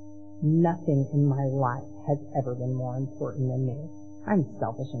 Nothing in my life has ever been more important than me. I'm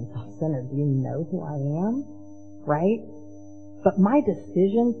selfish and self-centered. Do you know who I am? Right? But my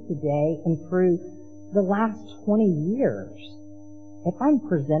decisions today and through the last 20 years, if I'm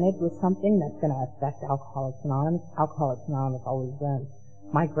presented with something that's going to affect Alcoholics Anonymous always wins.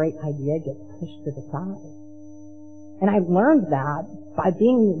 My great idea gets pushed to the side. And I learned that by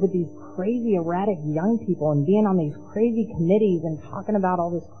being with these crazy, erratic young people and being on these crazy committees and talking about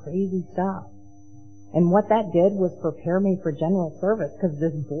all this crazy stuff. And what that did was prepare me for general service, because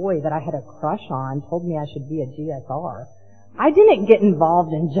this boy that I had a crush on told me I should be a GSR. I didn't get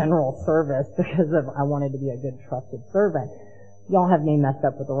involved in general service because I wanted to be a good, trusted servant. Y'all have me messed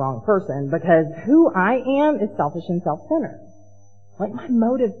up with the wrong person, because who I am is selfish and self-centered. Like, my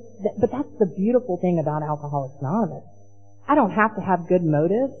motive, but that's the beautiful thing about Alcoholics Anonymous. I don't have to have good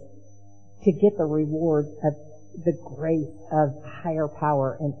motives to get the rewards of the grace of higher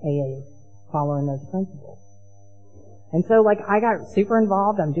power in AA following those principles. And so, like, I got super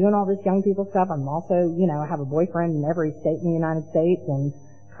involved. I'm doing all this young people stuff. I'm also, I have a boyfriend in every state in the United States and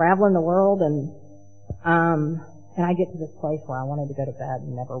traveling the world, and I get to this place where I wanted to go to bed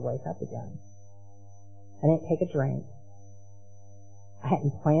and never wake up again. I didn't take a drink. I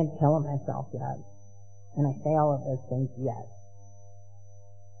hadn't planned killing myself yet. And I say all of those things yet.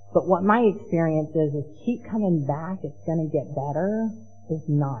 But what my experience is keep coming back, it's going to get better, is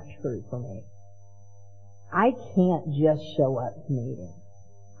not true for me. I can't just show up to meetings.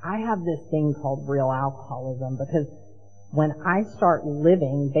 I have this thing called real alcoholism, because when I start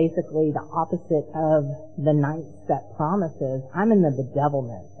living basically the opposite of the ninth step promises, I'm in the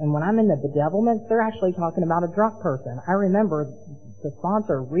bedevilment. And when I'm in the bedevilment, they're actually talking about a drunk person. I remember the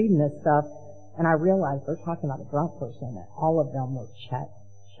sponsor reading this stuff, and I realized they're talking about a drunk person, and all of them were check,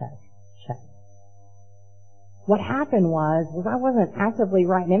 check, check. What happened was I wasn't actively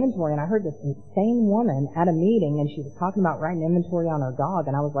writing inventory, and I heard this insane woman at a meeting, and she was talking about writing inventory on her dog,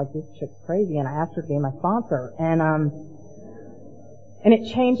 and I was like, this chick's crazy, and I asked her to be my sponsor, and it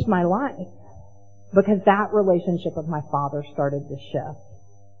changed my life, because that relationship with my father started to shift.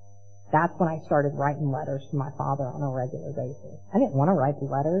 That's when I started writing letters to my father on a regular basis. I didn't want to write the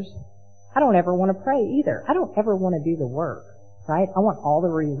letters. I don't ever want to pray either. I don't ever want to do the work, right? I want all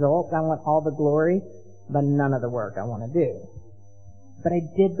the results. I want all the glory, but none of the work I want to do. But I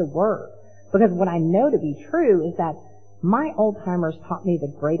did the work, because what I know to be true is that my old-timers taught me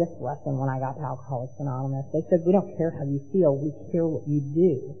the greatest lesson when I got to Alcoholics Anonymous. They said, we don't care how you feel, we care what you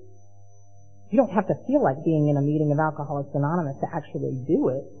do. You don't have to feel like being in a meeting of Alcoholics Anonymous to actually do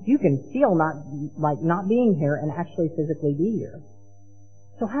it. You can feel not being here and actually physically be here.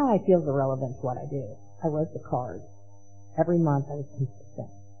 So how I feel is irrelevant to what I do. I wrote the cards. Every month I was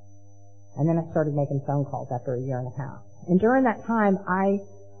consistent. And then I started making phone calls after a year and a half. And during that time, I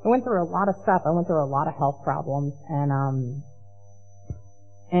went through a lot of stuff. I went through a lot of health problems, and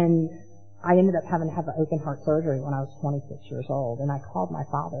I ended up having to have an open heart surgery when I was 26 years old. And I called my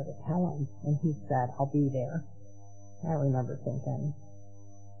father to tell him, and he said, I'll be there. And I remember thinking,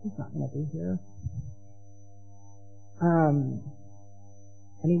 he's not going to be here.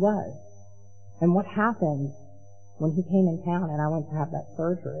 And he was. And what happened when he came in town and I went to have that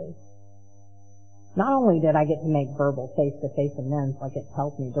surgery, not only did I get to make verbal face-to-face amends, like it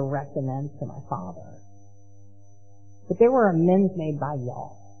tells me, direct amends to my father, but there were amends made by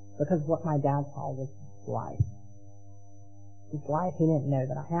y'all, because what my dad saw was life. This life he didn't know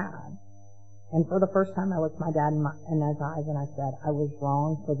that I had. And for the first time I looked my dad in his eyes and I said, I was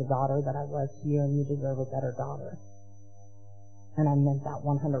wrong for the daughter that I was to you, and you deserve a better daughter. And I meant that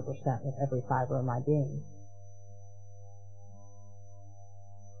 100% with every fiber of my being.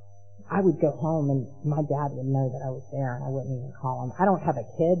 I would go home and my dad would know that I was there, and I wouldn't even call him. I don't have a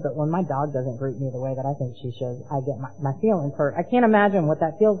kid, but when my dog doesn't greet me the way that I think she should, I get my feelings hurt. I can't imagine what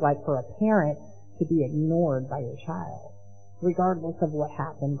that feels like for a parent to be ignored by your child, regardless of what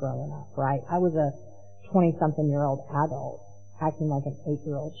happened growing up, right? I was a 20-something-year-old adult acting like an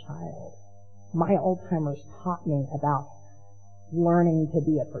 8-year-old child. My old-timers taught me about learning to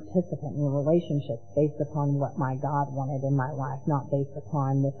be a participant in relationships based upon what my God wanted in my life, not based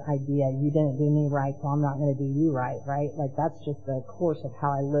upon this idea, you didn't do me right, so I'm not going to do you right? Like, that's just the course of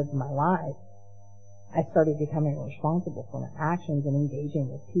how I lived my life. I started becoming responsible for my actions and engaging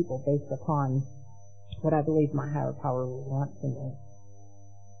with people based upon what I believe my higher power would want from me.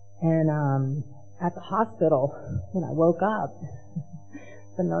 And at the hospital, when I woke up,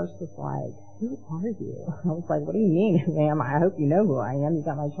 the nurse was like, who are you? I was like, what do you mean, ma'am? I hope you know who I am. You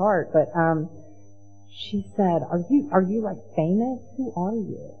got my chart. But she said, are you like famous? Who are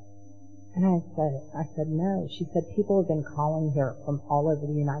you? And I said, no. She said, people have been calling here from all over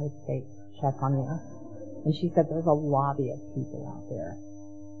the United States to check on you. And she said, there's a lobby of people out there.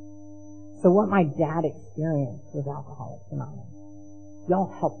 So what my dad experienced was Alcoholics Anonymous.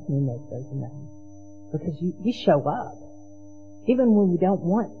 Y'all helped me make those amends. Because you show up. Even when we don't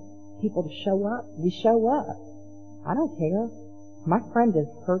want people to show up, we show up. I don't care. My friend is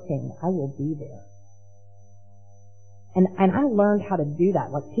hurting. I will be there. And I learned how to do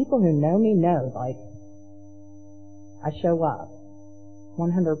that. Like, people who know me know, like, I show up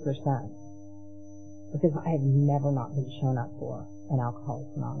 100%. Because I have never not been shown up for in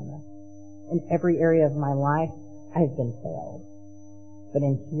Alcoholics Anonymous. In every area of my life, I have been failed. But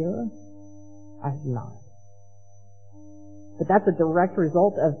in here, I have not. But that's a direct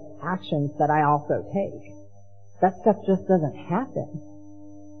result of actions that I also take. That stuff just doesn't happen.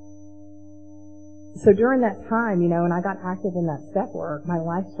 So during that time, when I got active in that step work, my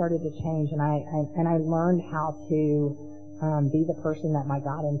life started to change, and I learned how to be the person that my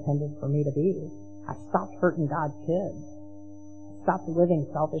God intended for me to be. I stopped hurting God's kids. I stopped living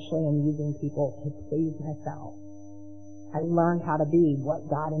selfishly and using people to please myself. I learned how to be what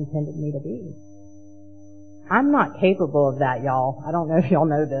God intended me to be. I'm not capable of that, y'all. I don't know if y'all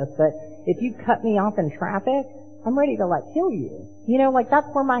know this, but if you cut me off in traffic, I'm ready to kill you. That's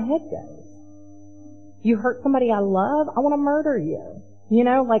where my head goes. You hurt somebody I love, I want to murder you.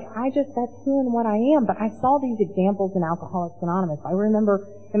 That's who and what I am. But I saw these examples in Alcoholics Anonymous. I remember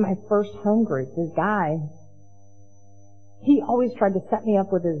in my first home group, this guy, he always tried to set me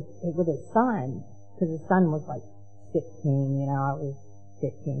up with his son, because his son was 16, I was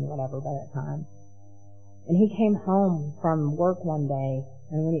 15, whatever by that time. And he came home from work one day,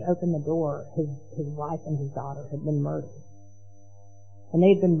 and when he opened the door, his wife and his daughter had been murdered. And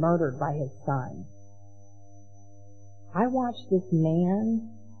they'd been murdered by his son. I watched this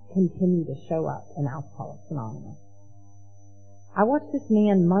man continue to show up in Alcoholics Anonymous. I watched this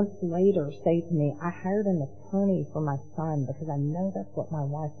man months later say to me, I hired an attorney for my son because I know that's what my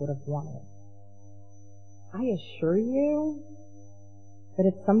wife would have wanted. I assure you that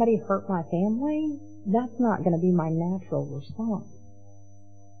if somebody hurt my family, that's not going to be my natural response.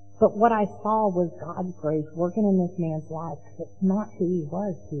 But what I saw was God's grace working in this man's life, because it's not who he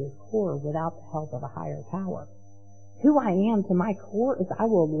was to his core without the help of a higher power. Who I am to my core is I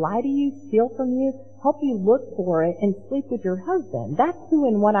will lie to you, steal from you, help you look for it, and sleep with your husband. That's who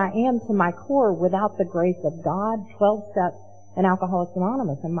and what I am to my core without the grace of God, 12 steps, and Alcoholics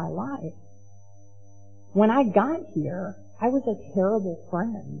Anonymous in my life. When I got here, I was a terrible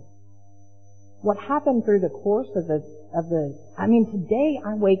friend. What happened through the course of today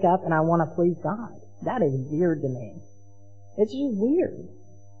I wake up and I want to please God. That is weird to me. It's just weird.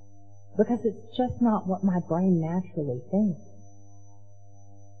 Because it's just not what my brain naturally thinks.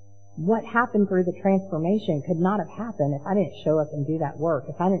 What happened through the transformation could not have happened if I didn't show up and do that work,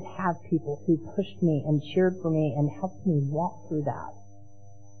 if I didn't have people who pushed me and cheered for me and helped me walk through that.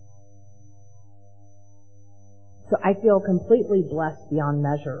 So I feel completely blessed beyond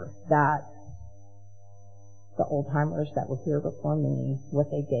measure that the old-timers that were here before me, what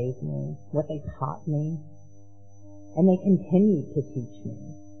they gave me, what they taught me, and they continue to teach me.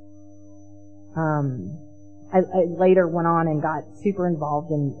 I later went on and got super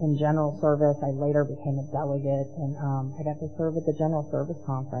involved in general service. I later became a delegate, and I got to serve at the General Service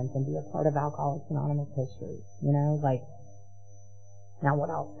Conference and be a part of Alcoholics Anonymous history. Now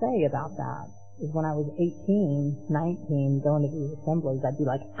what I'll say about that is when I was 18, 19, going to these assemblies, I'd be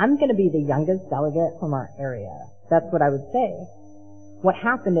like, I'm going to be the youngest delegate from our area. That's what I would say. What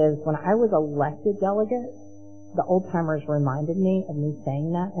happened is when I was elected delegate, the old-timers reminded me of me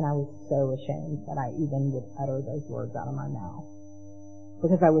saying that, and I was so ashamed that I even would utter those words out of my mouth.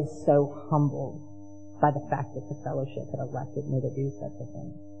 Because I was so humbled by the fact that the fellowship had elected me to do such a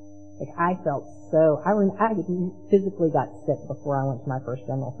thing. I felt so, I physically got sick before I went to my first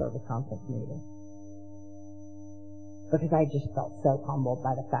General Service Conference meeting. Because I just felt so humbled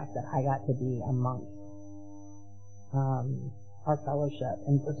by the fact that I got to be amongst our fellowship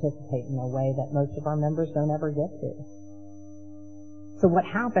and participate in a way that most of our members don't ever get to. So what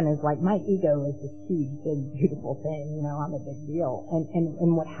happened is my ego is this huge, big, beautiful thing, I'm a big deal.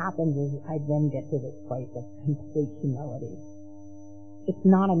 And what happens is I then get to this place of complete humility. It's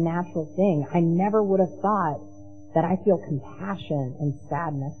not a natural thing. I never would have thought that I feel compassion and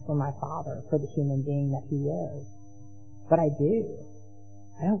sadness for my father, for the human being that he is. But I do.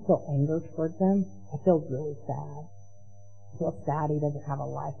 I don't feel anger towards him. I feel really sad. I feel sad he doesn't have a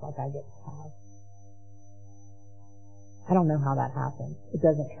life like I get to have. I don't know how that happens. It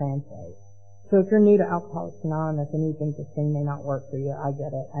doesn't translate. So if you're new to Alcoholics Anonymous and you think this thing may not work for you, I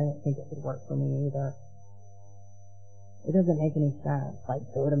get it. I didn't think it would work for me either. It doesn't make any sense. Like,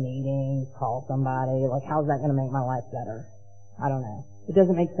 go to meetings, call somebody. Like, how's that going to make my life better? I don't know. It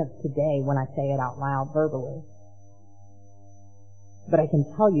doesn't make sense today when I say it out loud verbally. But I can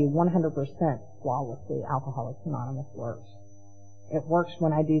tell you 100% flawlessly Alcoholics Anonymous works. It works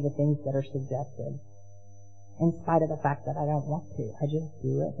when I do the things that are suggested, in spite of the fact that I don't want to. I just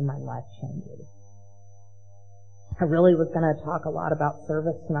do it and my life changes. I really was going to talk a lot about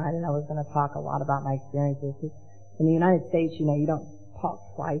service tonight, and I was going to talk a lot about my experiences. In the United States, you don't talk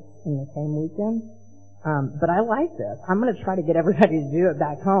twice in the same weekend. But I like this. I'm going to try to get everybody to do it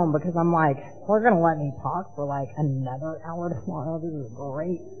back home because I'm like, we're going to let me talk for like another hour tomorrow. This is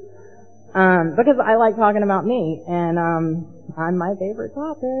great. Because I like talking about me, and I'm my favorite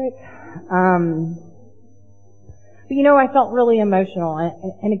topic. But I felt really emotional,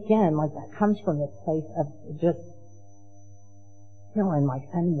 and again, like that comes from this place of just feeling like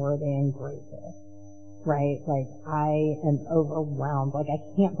unworthy and grateful, right? Like I am overwhelmed. Like I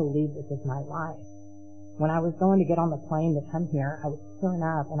can't believe this is my life. When I was going to get on the plane to come here, I was tearing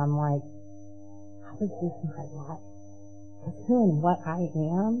up, and I'm like, how is this my life? Because who and what I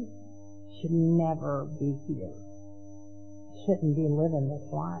am should never be here. I shouldn't be living this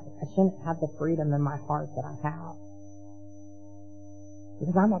life. I shouldn't have the freedom in my heart that I have.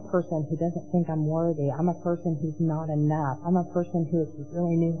 Because I'm a person who doesn't think I'm worthy. I'm a person who's not enough. I'm a person who, if you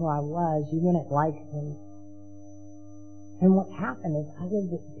really knew who I was, you wouldn't like me. And what happened is I lived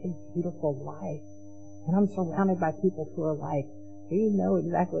this big, beautiful life. And I'm surrounded by people who are like, you know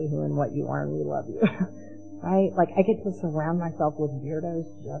exactly who and what you are, and we love you. Right? Like, I get to surround myself with weirdos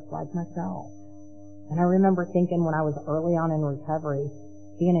just like myself. And I remember thinking when I was early on in recovery,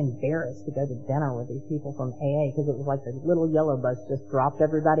 being embarrassed to go to dinner with these people from AA because it was like the little yellow bus just dropped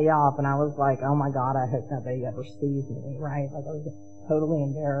everybody off, and I was like, oh my God, I hope nobody ever sees me, right? Like, I was totally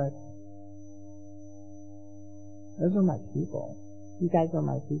embarrassed. Those are my people. You guys are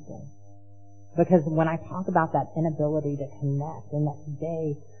my people. Because when I talk about that inability to connect in that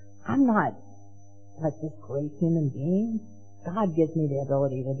day, I'm not like this great human being. God gives me the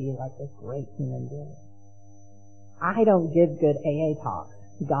ability to be like this great human being. I don't give good AA talks.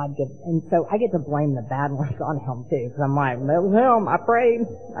 God gives, and so I get to blame the bad ones on Him too, because I'm like, that was Him. I prayed.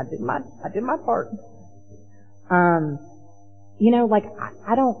 I did my part. Like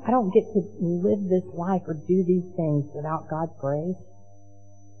I don't get to live this life or do these things without God's grace.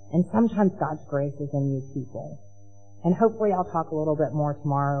 And sometimes God's grace is in you people. And hopefully I'll talk a little bit more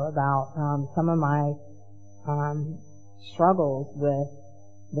tomorrow about some of my struggles with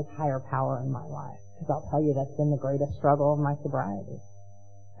this higher power in my life. Because I'll tell you that's been the greatest struggle of my sobriety.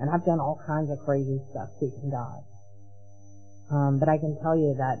 And I've done all kinds of crazy stuff seeking God. But I can tell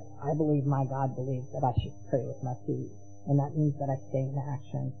you that I believe my God believes that I should pray with my feet. And that means that I stay in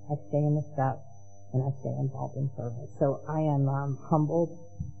action. I stay in the steps, and I stay involved in service. So I am humbled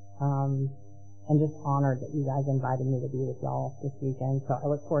and just honored that you guys invited me to be with y'all this weekend. So I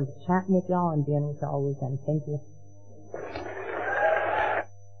look forward to chatting with y'all and being with y'all all weekend. Thank you.